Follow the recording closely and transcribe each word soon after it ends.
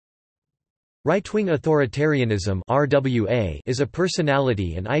Right-wing authoritarianism (RWA) is a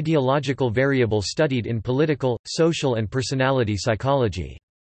personality and ideological variable studied in political, social and personality psychology.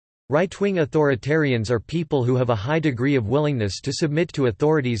 Right-wing authoritarians are people who have a high degree of willingness to submit to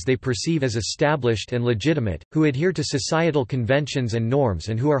authorities they perceive as established and legitimate, who adhere to societal conventions and norms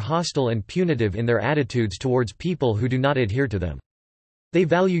and who are hostile and punitive in their attitudes towards people who do not adhere to them. They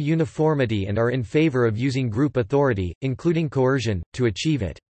value uniformity and are in favor of using group authority, including coercion, to achieve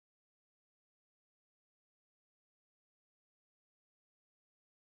it.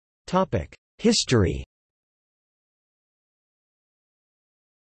 History.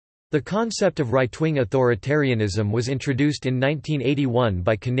 The concept of right-wing authoritarianism was introduced in 1981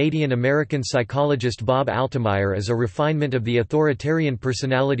 by Canadian-American psychologist Bob Altemeyer as a refinement of the authoritarian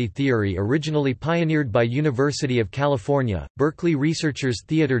personality theory originally pioneered by University of California, Berkeley researchers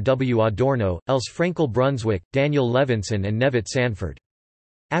Theodor W. Adorno, Els Frankel Brunswick, Daniel Levinson and Nevitt Sanford.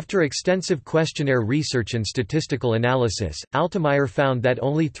 After extensive questionnaire research and statistical analysis, Altemeyer found that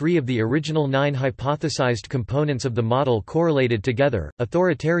only 3 of the original 9 hypothesized components of the model correlated together: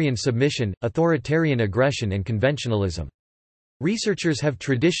 authoritarian submission, authoritarian aggression and conventionalism. Researchers have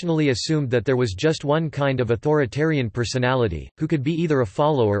traditionally assumed that there was just one kind of authoritarian personality, who could be either a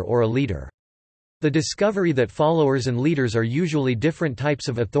follower or a leader. The discovery that followers and leaders are usually different types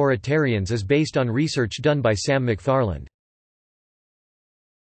of authoritarians is based on research done by Sam McFarland.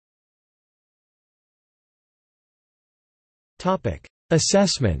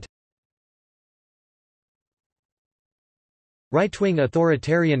 Assessment. Right-wing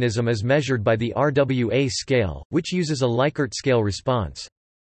authoritarianism is measured by the RWA scale, which uses a Likert scale response.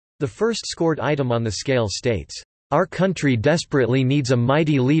 The first scored item on the scale states, "Our country desperately needs a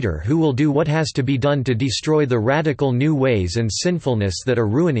mighty leader who will do what has to be done to destroy the radical new ways and sinfulness that are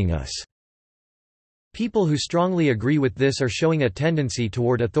ruining us." People who strongly agree with this are showing a tendency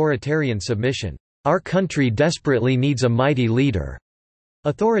toward authoritarian submission. "Our country desperately needs a mighty leader."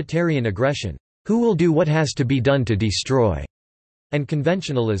 Authoritarian aggression, "Who will do what has to be done to destroy," and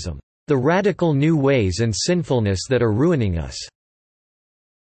conventionalism, "The radical new ways and sinfulness that are ruining us."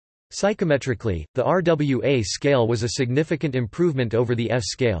 Psychometrically, the RWA scale was a significant improvement over the F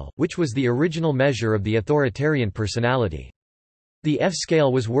scale, which was the original measure of the authoritarian personality. The F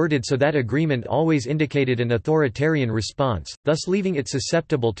scale was worded so that agreement always indicated an authoritarian response, thus leaving it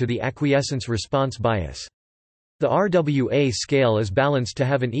susceptible to the acquiescence response bias. The RWA scale is balanced to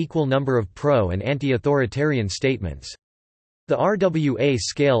have an equal number of pro- and anti-authoritarian statements. The RWA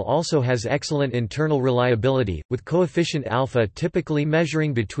scale also has excellent internal reliability, with coefficient alpha typically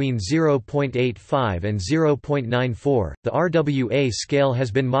measuring between 0.85 and 0.94. The RWA scale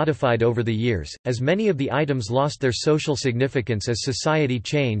has been modified over the years, as many of the items lost their social significance as society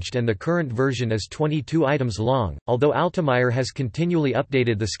changed, and the current version is 22 items long. Although Altemeyer has continually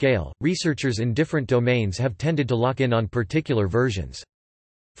updated the scale, researchers in different domains have tended to lock in on particular versions.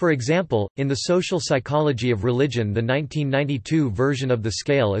 For example, in the social psychology of religion, the 1992 version of the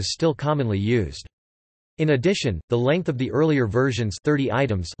scale is still commonly used. In addition, the length of the earlier versions, 30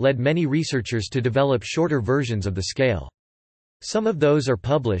 items, led many researchers to develop shorter versions of the scale. Some of those are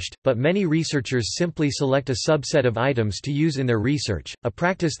published, but many researchers simply select a subset of items to use in their research, a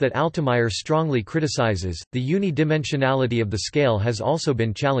practice that Altemeyer strongly criticizes. The unidimensionality of the scale has also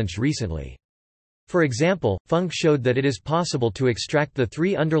been challenged recently. For example, Funk showed that it is possible to extract the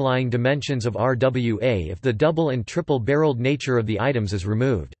 3 underlying dimensions of RWA if the double and triple-barreled nature of the items is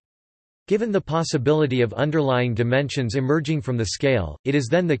removed. Given the possibility of underlying dimensions emerging from the scale, it is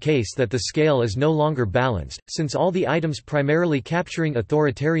then the case that the scale is no longer balanced, since all the items primarily capturing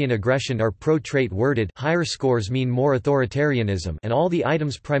authoritarian aggression are pro-trait worded, higher scores mean more authoritarianism, and all the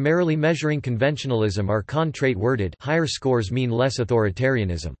items primarily measuring conventionalism are con-trait worded, higher scores mean less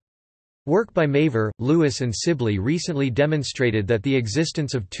authoritarianism. Work by Maver, Lewis and Sibley recently demonstrated that the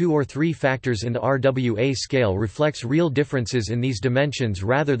existence of 2 or 3 factors in the RWA scale reflects real differences in these dimensions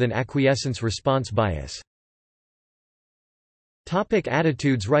rather than acquiescence response bias.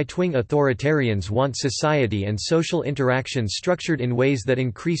 Attitudes. Right-wing authoritarians want society and social interaction structured in ways that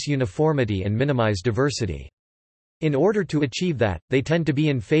increase uniformity and minimize diversity. In order to achieve that, they tend to be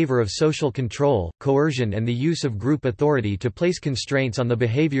in favor of social control, coercion and the use of group authority to place constraints on the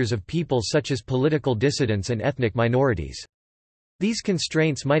behaviors of people such as political dissidents and ethnic minorities. These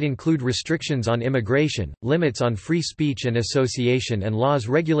constraints might include restrictions on immigration, limits on free speech and association, and laws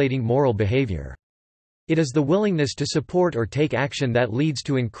regulating moral behavior. It is the willingness to support or take action that leads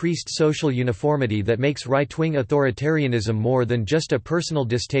to increased social uniformity that makes right-wing authoritarianism more than just a personal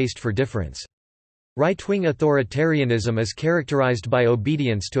distaste for difference. Right-wing authoritarianism is characterized by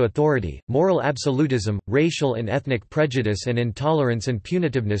obedience to authority, moral absolutism, racial and ethnic prejudice and intolerance and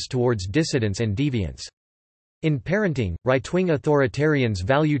punitiveness towards dissidents and deviants. In parenting, right-wing authoritarians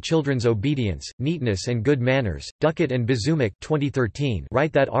value children's obedience, neatness and good manners. Duckett and Bizumik 2013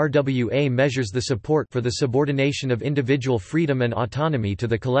 write that RWA measures the support for the subordination of individual freedom and autonomy to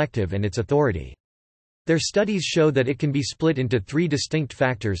the collective and its authority. Their studies show that it can be split into three distinct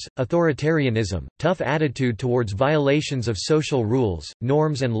factors: authoritarianism, tough attitude towards violations of social rules,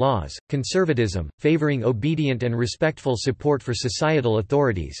 norms and laws; conservatism, favoring obedient and respectful support for societal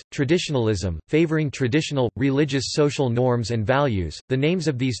authorities; traditionalism, favoring traditional, religious social norms and values. The names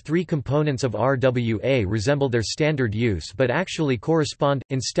of these three components of RWA resemble their standard use but actually correspond,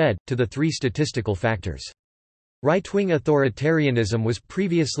 instead, to the three statistical factors. Right-wing authoritarianism was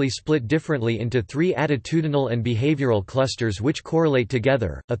previously split differently into three attitudinal and behavioral clusters which correlate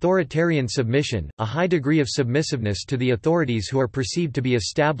together: authoritarian submission, a high degree of submissiveness to the authorities who are perceived to be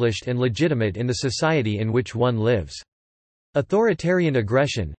established and legitimate in the society in which one lives; authoritarian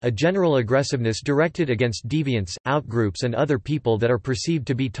aggression, a general aggressiveness directed against deviants, outgroups and other people that are perceived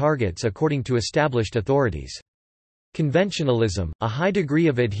to be targets according to established authorities; conventionalism, a high degree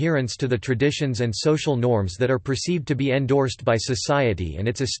of adherence to the traditions and social norms that are perceived to be endorsed by society and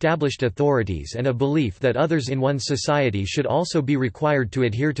its established authorities, and a belief that others in one's society should also be required to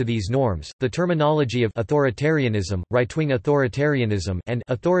adhere to these norms. The terminology of authoritarianism, right-wing authoritarianism, and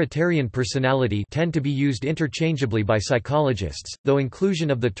authoritarian personality tend to be used interchangeably by psychologists, though inclusion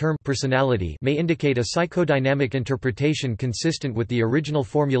of the term personality may indicate a psychodynamic interpretation consistent with the original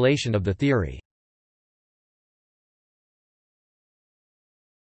formulation of the theory.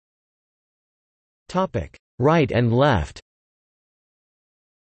 Right and left.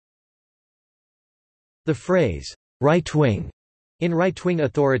 The phrase, right-wing, in right-wing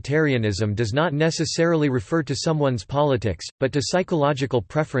authoritarianism does not necessarily refer to someone's politics, but to psychological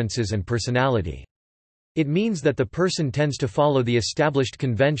preferences and personality. It means that the person tends to follow the established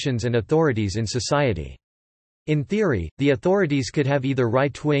conventions and authorities in society. In theory, the authorities could have either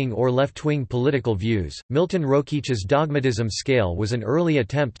right-wing or left-wing political views. Milton Rokeach's dogmatism scale was an early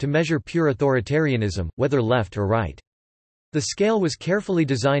attempt to measure pure authoritarianism, whether left or right. The scale was carefully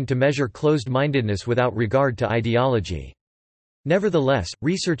designed to measure closed-mindedness without regard to ideology. Nevertheless,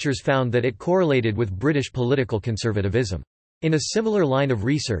 researchers found that it correlated with British political conservatism. In a similar line of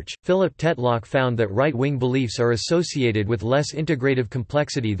research, Philip Tetlock found that right-wing beliefs are associated with less integrative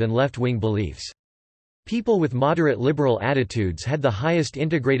complexity than left-wing beliefs. People with moderate liberal attitudes had the highest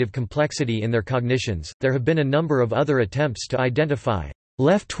integrative complexity in their cognitions. There have been a number of other attempts to identify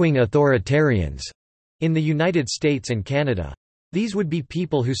left-wing authoritarians in the United States and Canada. These would be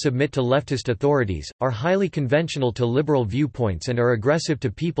people who submit to leftist authorities, are highly conventional to liberal viewpoints and are aggressive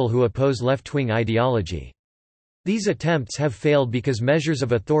to people who oppose left-wing ideology. These attempts have failed because measures of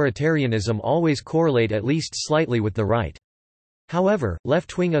authoritarianism always correlate at least slightly with the right. However,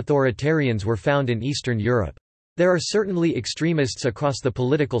 left-wing authoritarians were found in Eastern Europe. There are certainly extremists across the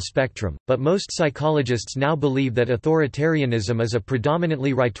political spectrum, but most psychologists now believe that authoritarianism is a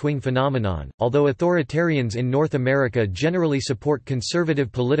predominantly right-wing phenomenon. Although authoritarians in North America generally support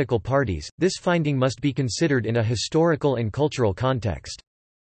conservative political parties, this finding must be considered in a historical and cultural context.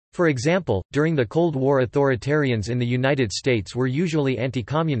 For example, during the Cold War, authoritarians in the United States were usually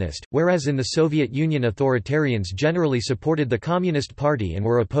anti-communist, whereas in the Soviet Union authoritarians generally supported the Communist Party and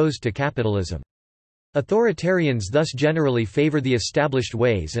were opposed to capitalism. Authoritarians thus generally favor the established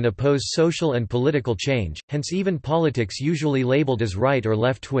ways and oppose social and political change, hence even politics usually labeled as right or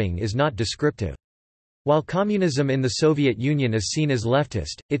left-wing is not descriptive. While communism in the Soviet Union is seen as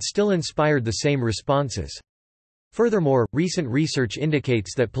leftist, it still inspired the same responses. Furthermore, recent research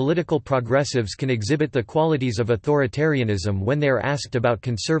indicates that political progressives can exhibit the qualities of authoritarianism when they are asked about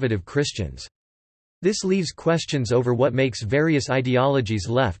conservative Christians. This leaves questions over what makes various ideologies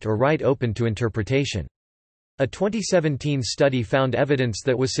left or right open to interpretation. A 2017 study found evidence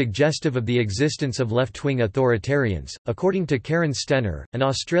that was suggestive of the existence of left-wing authoritarians. According to Karen Stenner, an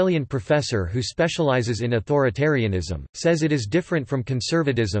Australian professor who specialises in authoritarianism, says it is different from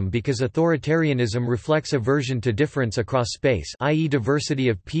conservatism because authoritarianism reflects aversion to difference across space, i.e. diversity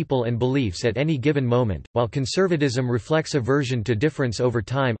of people and beliefs at any given moment, while conservatism reflects aversion to difference over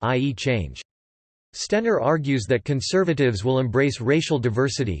time, i.e. change. Stenner argues that conservatives will embrace racial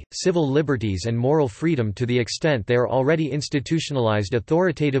diversity, civil liberties and moral freedom to the extent they are already institutionalized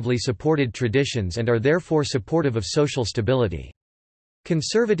authoritatively supported traditions and are therefore supportive of social stability.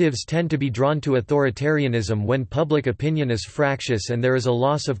 Conservatives tend to be drawn to authoritarianism when public opinion is fractious and there is a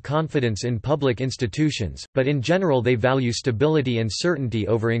loss of confidence in public institutions, but in general they value stability and certainty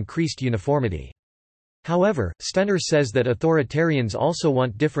over increased uniformity. However, Stenner says that authoritarians also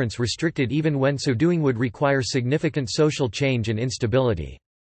want difference restricted even when so doing would require significant social change and instability.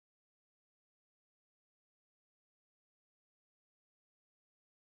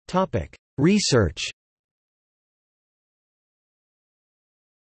 Research.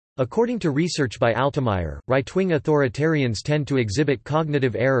 According to research by Altemeyer, right-wing authoritarians tend to exhibit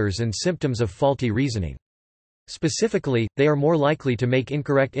cognitive errors and symptoms of faulty reasoning. Specifically, they are more likely to make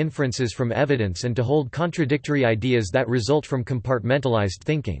incorrect inferences from evidence and to hold contradictory ideas that result from compartmentalized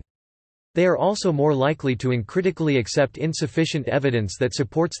thinking. They are also more likely to uncritically accept insufficient evidence that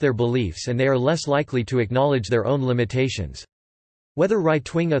supports their beliefs, and they are less likely to acknowledge their own limitations. Whether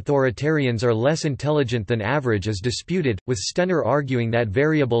right-wing authoritarians are less intelligent than average is disputed, with Stenner arguing that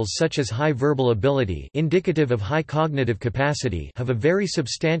variables such as high verbal ability, indicative of high cognitive capacity, have a very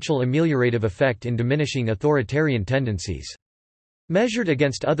substantial ameliorative effect in diminishing authoritarian tendencies. Measured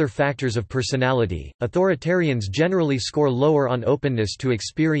against other factors of personality, authoritarians generally score lower on openness to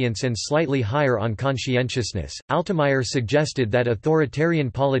experience and slightly higher on conscientiousness. Altemeyer suggested that authoritarian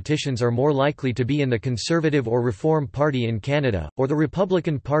politicians are more likely to be in the Conservative or Reform Party in Canada, or the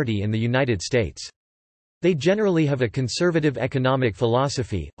Republican Party in the United States. They generally have a conservative economic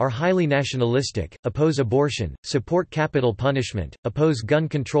philosophy, are highly nationalistic, oppose abortion, support capital punishment, oppose gun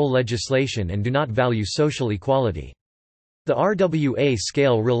control legislation, and do not value social equality. The RWA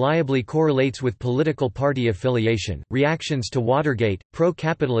scale reliably correlates with political party affiliation, reactions to Watergate,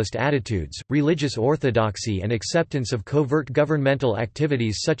 pro-capitalist attitudes, religious orthodoxy, and acceptance of covert governmental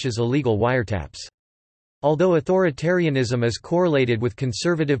activities such as illegal wiretaps. Although authoritarianism is correlated with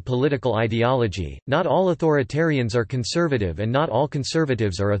conservative political ideology, not all authoritarians are conservative and not all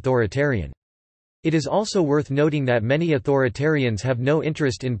conservatives are authoritarian. It is also worth noting that many authoritarians have no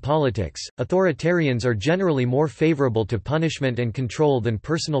interest in politics. Authoritarians are generally more favorable to punishment and control than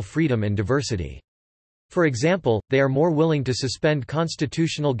personal freedom and diversity. For example, they are more willing to suspend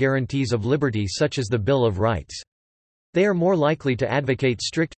constitutional guarantees of liberty such as the Bill of Rights. They are more likely to advocate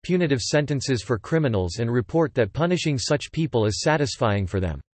strict, punitive sentences for criminals and report that punishing such people is satisfying for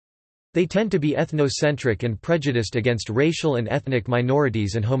them. They tend to be ethnocentric and prejudiced against racial and ethnic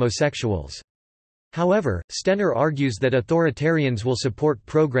minorities and homosexuals. However, Stenner argues that authoritarians will support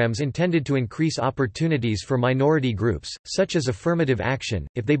programs intended to increase opportunities for minority groups, such as affirmative action,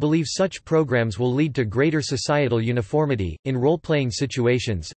 if they believe such programs will lead to greater societal uniformity. In role-playing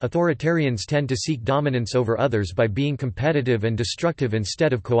situations, authoritarians tend to seek dominance over others by being competitive and destructive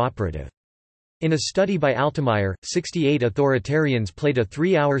instead of cooperative. In a study by Altemeyer, 68 authoritarians played a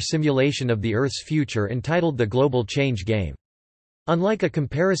 3-hour simulation of the Earth's future entitled the Global Change Game. Unlike a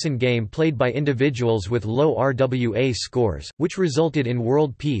comparison game played by individuals with low RWA scores, which resulted in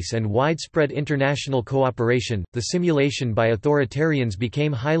world peace and widespread international cooperation, the simulation by authoritarians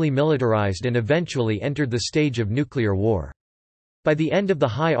became highly militarized and eventually entered the stage of nuclear war. By the end of the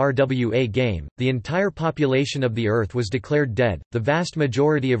high RWA game, the entire population of the Earth was declared dead. The vast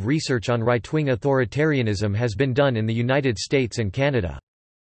majority of research on right-wing authoritarianism has been done in the United States and Canada.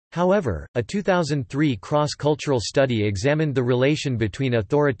 However, a 2003 cross-cultural study examined the relation between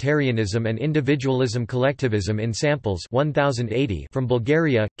authoritarianism and individualism collectivism in samples 1080 from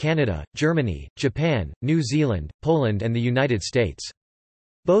Bulgaria, Canada, Germany, Japan, New Zealand, Poland and the United States.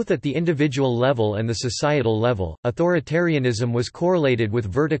 Both at the individual level and the societal level, authoritarianism was correlated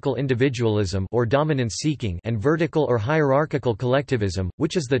with vertical individualism or dominance-seeking and vertical or hierarchical collectivism,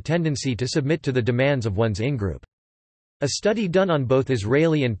 which is the tendency to submit to the demands of one's in-group. A study done on both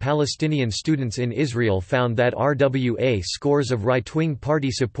Israeli and Palestinian students in Israel found that RWA scores of right-wing party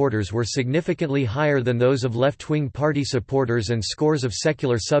supporters were significantly higher than those of left-wing party supporters and scores of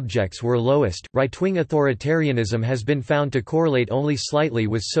secular subjects were lowest. Right-wing authoritarianism has been found to correlate only slightly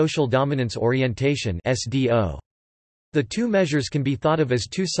with social dominance orientation (SDO). The two measures can be thought of as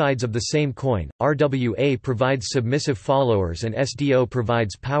two sides of the same coin. RWA provides submissive followers and SDO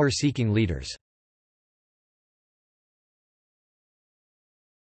provides power-seeking leaders.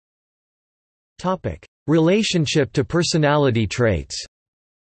 Relationship to personality traits.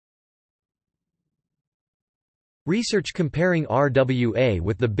 Research comparing RWA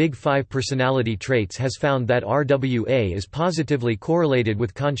with the Big Five personality traits has found that RWA is positively correlated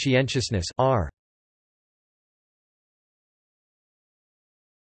with conscientiousness (R).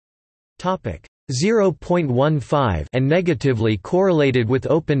 0.15 and negatively correlated with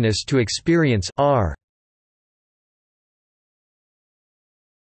openness to experience (R).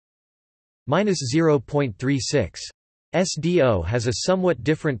 -0.36. SDO has a somewhat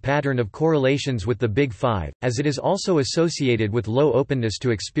different pattern of correlations with the Big Five, as it is also associated with low openness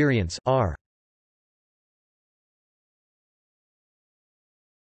to experience (R).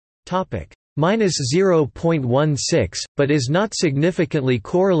 -0.16, but is not significantly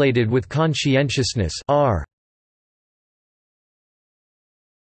correlated with conscientiousness R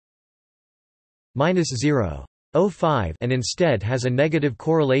 -0.05 and instead has a negative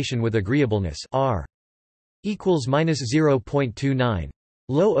correlation with agreeableness R equals -0.29.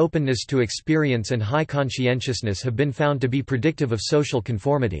 Low openness to experience and high conscientiousness have been found to be predictive of social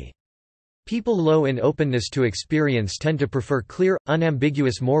conformity. People low in openness to experience tend to prefer clear,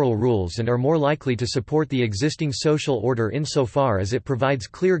 unambiguous moral rules and are more likely to support the existing social order insofar as it provides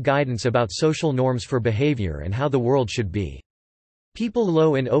clear guidance about social norms for behavior and how the world should be. People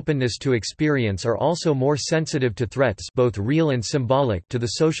low in openness to experience are also more sensitive to threats, both real and symbolic, to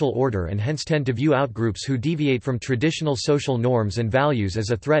the social order and hence tend to view outgroups who deviate from traditional social norms and values as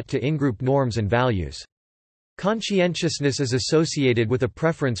a threat to in-group norms and values. Conscientiousness is associated with a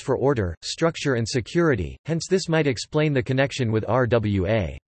preference for order, structure and security, hence this might explain the connection with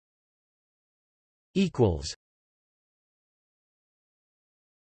RWA.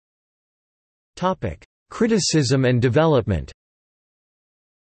 Criticism and development.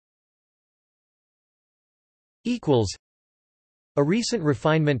 A recent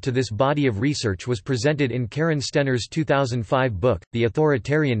refinement to this body of research was presented in Karen Stenner's 2005 book, The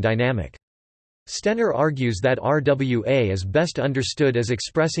Authoritarian Dynamic. Stenner argues that RWA is best understood as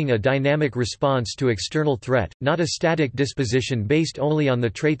expressing a dynamic response to external threat, not a static disposition based only on the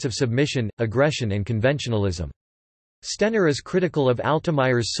traits of submission, aggression and conventionalism. Stenner is critical of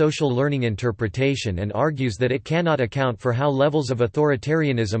Altemeyer's social learning interpretation and argues that it cannot account for how levels of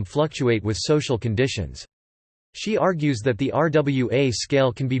authoritarianism fluctuate with social conditions. She argues that the RWA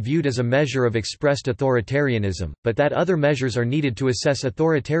scale can be viewed as a measure of expressed authoritarianism, but that other measures are needed to assess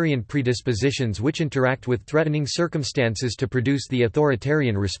authoritarian predispositions which interact with threatening circumstances to produce the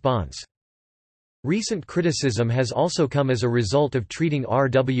authoritarian response. Recent criticism has also come as a result of treating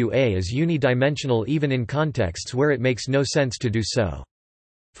RWA as unidimensional even in contexts where it makes no sense to do so.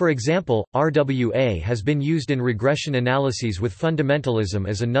 For example, RWA has been used in regression analyses with fundamentalism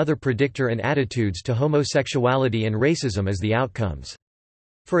as another predictor and attitudes to homosexuality and racism as the outcomes.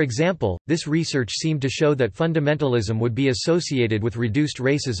 For example, this research seemed to show that fundamentalism would be associated with reduced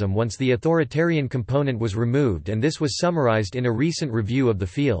racism once the authoritarian component was removed, and this was summarized in a recent review of the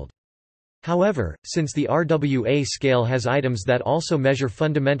field. However, since the RWA scale has items that also measure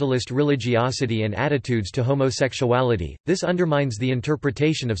fundamentalist religiosity and attitudes to homosexuality, this undermines the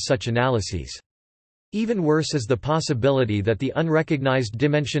interpretation of such analyses. Even worse is the possibility that the unrecognized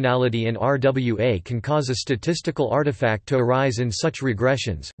dimensionality in RWA can cause a statistical artifact to arise in such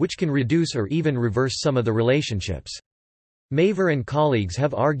regressions, which can reduce or even reverse some of the relationships. Maver and colleagues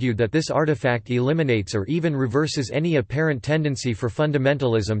have argued that this artifact eliminates or even reverses any apparent tendency for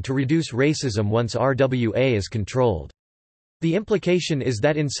fundamentalism to reduce racism once RWA is controlled. The implication is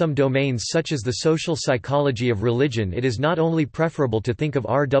that in some domains such as the social psychology of religion it is not only preferable to think of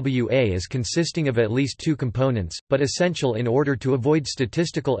RWA as consisting of at least two components, but essential in order to avoid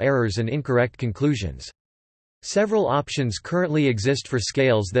statistical errors and incorrect conclusions. Several options currently exist for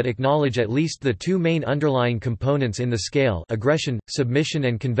scales that acknowledge at least the two main underlying components in the scale: aggression, submission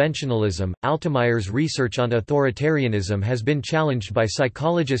and conventionalism. Altemeyer's research on authoritarianism has been challenged by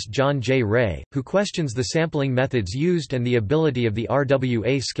psychologist John J. Ray, who questions the sampling methods used and the ability of the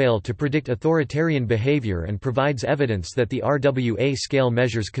RWA scale to predict authoritarian behavior and provides evidence that the RWA scale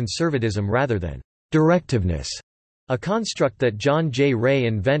measures conservatism rather than directiveness, a construct that John J. Ray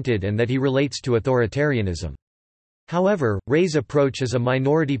invented and that he relates to authoritarianism. However, Ray's approach as a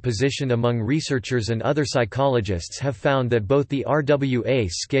minority position among researchers and other psychologists have found that both the RWA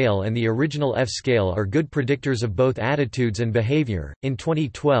scale and the original F scale are good predictors of both attitudes and behavior. In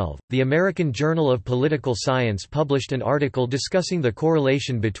 2012, the American Journal of Political Science published an article discussing the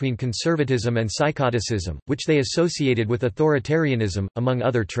correlation between conservatism and psychoticism, which they associated with authoritarianism, among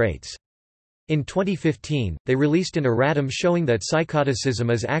other traits. In 2015, they released an erratum showing that psychoticism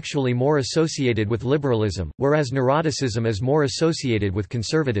is actually more associated with liberalism, whereas neuroticism is more associated with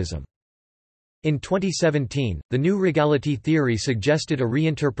conservatism. In 2017, the new regality theory suggested a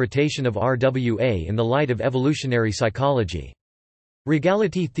reinterpretation of RWA in the light of evolutionary psychology.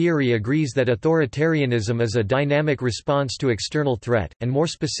 Regality theory agrees that authoritarianism is a dynamic response to external threat, and more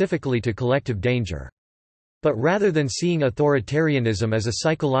specifically to collective danger. But rather than seeing authoritarianism as a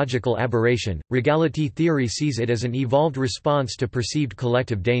psychological aberration, regality theory sees it as an evolved response to perceived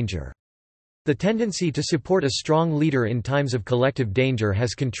collective danger. The tendency to support a strong leader in times of collective danger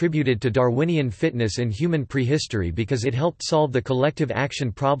has contributed to Darwinian fitness in human prehistory because it helped solve the collective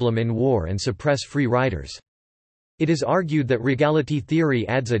action problem in war and suppress free riders. It is argued that regality theory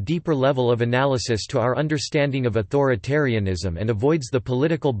adds a deeper level of analysis to our understanding of authoritarianism and avoids the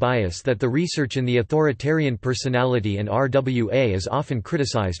political bias that the research in the authoritarian personality and RWA is often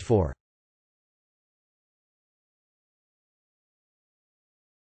criticized for.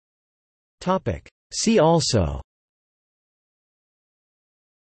 See also: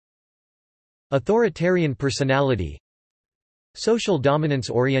 authoritarian personality, social dominance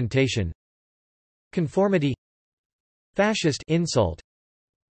orientation, conformity, fascist insult,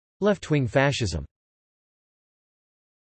 left-wing fascism.